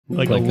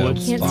Like a wood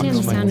I can't stand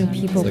the sound of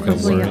people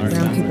crumpling up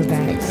brown paper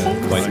bags.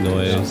 White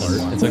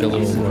noise. It's like a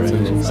little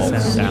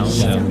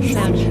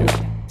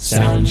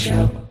sound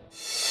show.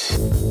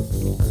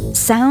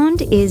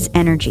 Sound is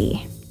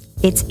energy.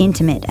 It's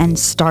intimate and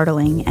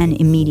startling and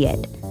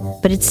immediate,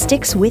 but it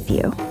sticks with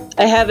you.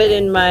 I have it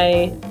in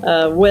my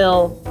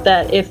will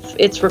that if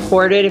it's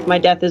recorded, if my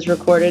death is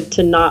recorded,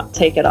 to not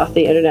take it off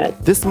the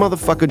internet. This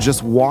motherfucker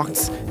just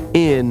walked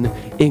in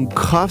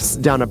cuffs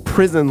down a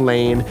prison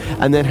lane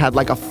and then had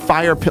like a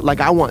fire pit. Like,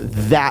 I want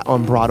that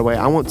on Broadway.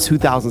 I want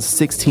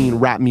 2016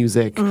 rap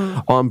music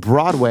on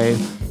Broadway.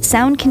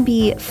 Sound can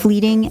be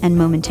fleeting and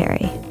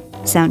momentary.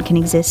 Sound can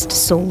exist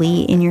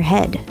solely in your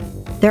head.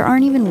 There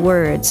aren't even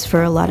words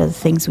for a lot of the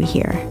things we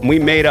hear. We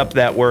made up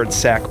that word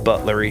sack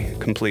butlery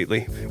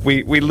completely.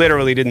 We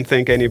literally didn't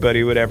think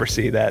anybody would ever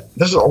see that.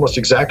 This is almost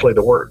exactly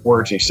the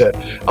words he said.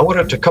 I want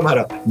it to come out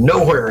of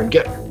nowhere and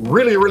get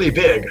really, really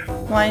big.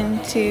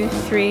 1, 2,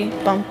 3,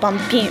 bump, bump,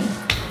 beam,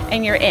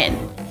 and you're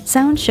in.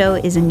 Sound Show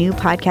is a new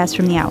podcast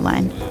from The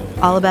Outline,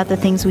 all about the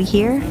things we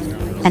hear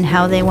and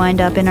how they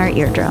wind up in our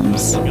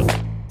eardrums.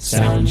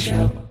 Sound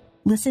show.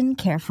 Listen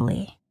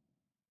carefully.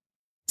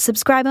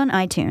 Subscribe on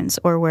iTunes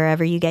or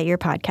wherever you get your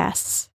podcasts.